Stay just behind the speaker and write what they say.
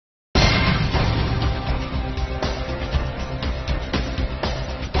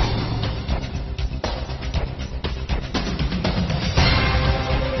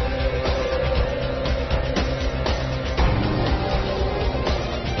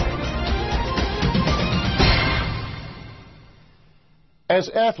As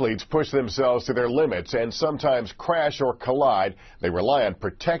athletes push themselves to their limits and sometimes crash or collide, they rely on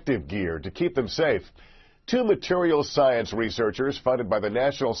protective gear to keep them safe. Two materials science researchers funded by the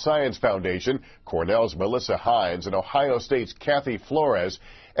National Science Foundation, Cornell's Melissa Hines and Ohio State's Katharine Flores,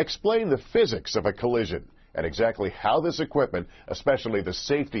 explain the physics of a collision and exactly how this equipment, especially the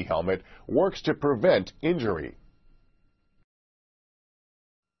safety helmet, works to prevent injury.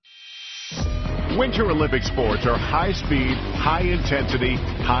 Winter Olympic sports are high speed, high intensity,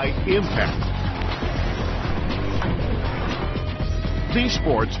 high impact. These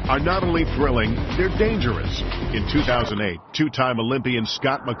sports are not only thrilling, they're dangerous. In 2008, two-time Olympian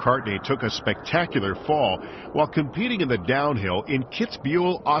Scott McCartney took a spectacular fall while competing in the downhill in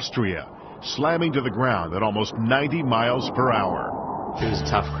Kitzbühel, Austria, slamming to the ground at almost 90 miles per hour. It was a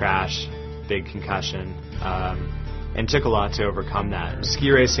tough crash, big concussion, and took a lot to overcome that. Ski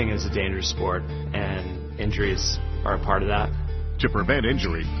racing is a dangerous sport, and injuries are a part of that. To prevent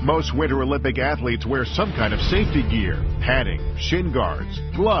injury, most Winter Olympic athletes wear some kind of safety gear, padding, shin guards,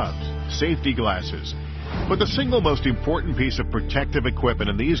 gloves, safety glasses. But the single most important piece of protective equipment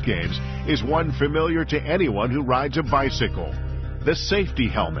in these games is one familiar to anyone who rides a bicycle: the safety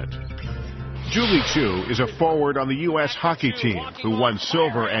helmet. Julie Chu is a forward on the U.S. hockey team who won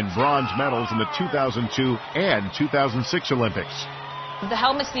silver and bronze medals in the 2002 and 2006 Olympics. The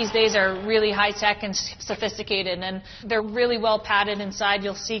helmets these days are really high-tech and sophisticated, and they're really well padded inside.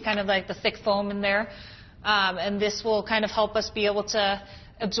 You'll see kind of like the thick foam in there, and this will kind of help us be able to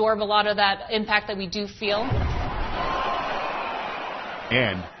absorb a lot of that impact that we do feel.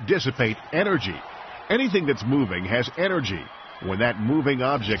 And dissipate energy. Anything that's moving has energy. When that moving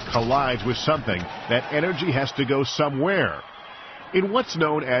object collides with something, that energy has to go somewhere. In what's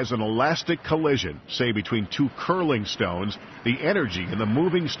known as an elastic collision, say between two curling stones, the energy in the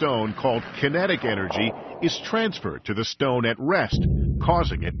moving stone, called kinetic energy, is transferred to the stone at rest,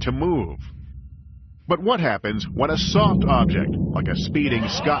 causing it to move. But what happens when a soft object, like a speeding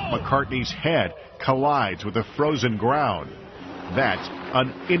Scott McCartney's head, collides with the frozen ground? That's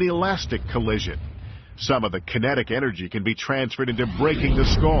an inelastic collision. Some of the kinetic energy can be transferred into breaking the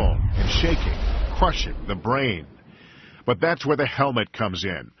skull and shaking, crushing the brain. But that's where the helmet comes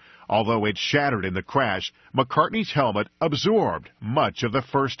in. Although it shattered in the crash, McCartney's helmet absorbed much of the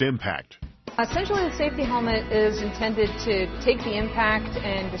first impact. Essentially, the safety helmet is intended to take the impact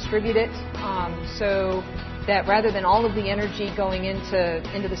and distribute it so that rather than all of the energy going into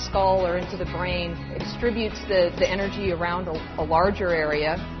the skull or into the brain, it distributes the energy around a larger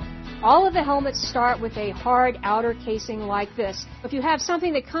area. All of the helmets start with a hard outer casing like this. If you have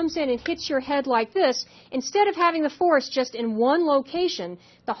something that comes in and hits your head like this, instead of having the force just in one location,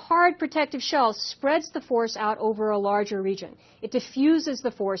 the hard protective shell spreads the force out over a larger region. It diffuses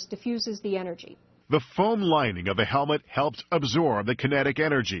the force, diffuses the energy. The foam lining of the helmet helps absorb the kinetic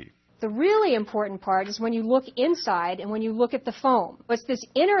energy. The really important part is when you look inside and when you look at the foam. It's this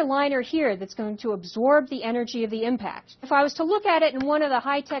inner liner here that's going to absorb the energy of the impact. If I was to look at it in one of the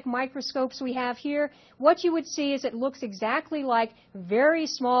high-tech microscopes we have here, what you would see is it looks exactly like very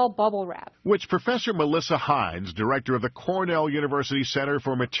small bubble wrap. Which Professor Melissa Hines, director of the Cornell University Center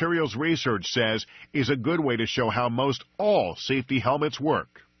for Materials Research, says is a good way to show how most all safety helmets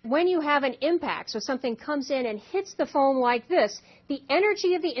work. When you have an impact, so something comes in and hits the foam like this, the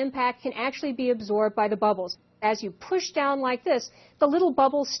energy of the impact can actually be absorbed by the bubbles. As you push down like this, the little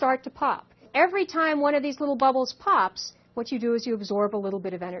bubbles start to pop. Every time one of these little bubbles pops, what you do is you absorb a little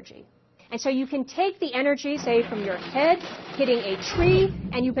bit of energy. And so you can take the energy, say, from your head hitting a tree,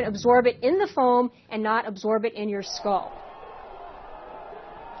 and you can absorb it in the foam and not absorb it in your skull.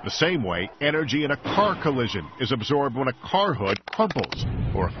 The same way, energy in a car collision is absorbed when a car hood crumples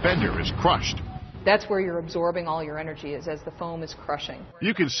or a fender is crushed. That's where you're absorbing all your energy, is as the foam is crushing.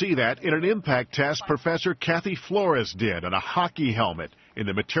 You can see that in an impact test Professor Katharine Flores did on a hockey helmet in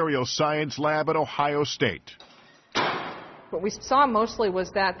the materials science lab at Ohio State. What we saw mostly was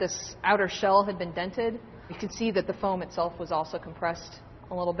that this outer shell had been dented. You could see that the foam itself was also compressed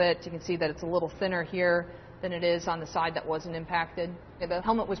a little bit. You can see that it's a little thinner here than it is on the side that wasn't impacted. The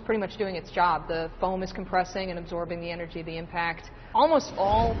helmet was pretty much doing its job. The foam is compressing and absorbing the energy of the impact. Almost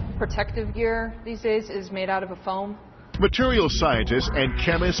all protective gear these days is made out of a foam. Materials scientists and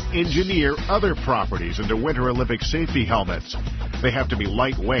chemists engineer other properties into Winter Olympic safety helmets. They have to be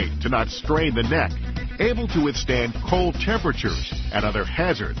lightweight to not strain the neck, able to withstand cold temperatures and other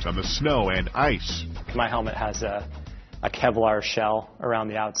hazards on the snow and ice. My helmet has a Kevlar shell around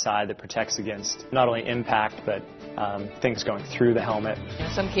the outside that protects against not only impact but things going through the helmet. In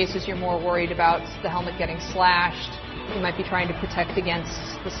some cases, you're more worried about the helmet getting slashed. You might be trying to protect against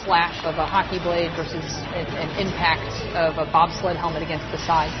the slash of a hockey blade versus an impact of a bobsled helmet against the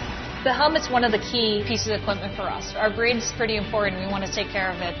side. The helmet's one of the key pieces of equipment for us. Our brain's pretty important. We want to take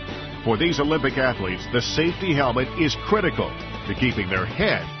care of it. For these Olympic athletes, the safety helmet is critical to keeping their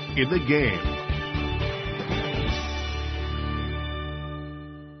head in the game.